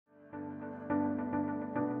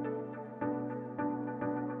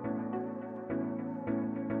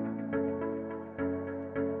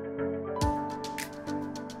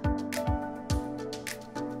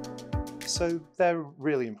So they're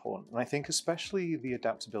really important, and I think especially the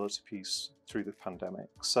adaptability piece through the pandemic.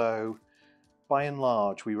 So by and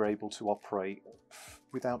large, we were able to operate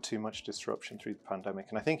without too much disruption through the pandemic,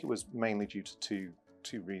 and I think it was mainly due to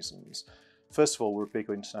two reasons. First of all, we're a big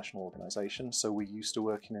international organisation, so we're used to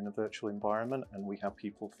working in a virtual environment, and we have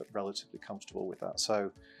people relatively comfortable with that.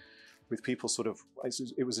 So with people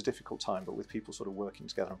it was a difficult time, but with people sort of working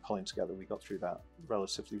together and pulling together, we got through that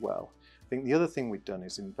relatively well. I think the other thing we've done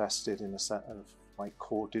is invested in a set of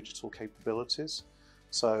core digital capabilities.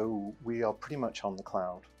 So we are pretty much on the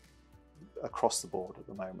cloud across the board at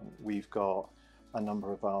the moment. We've got a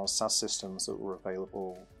number of our SaaS systems that were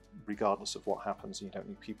available regardless of what happens, and you don't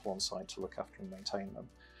need people on site to look after and maintain them.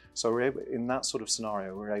 So we're able, in that sort of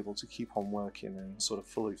scenario, we're able to keep on working in a sort of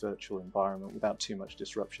fully virtual environment without too much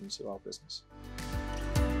disruption to our business.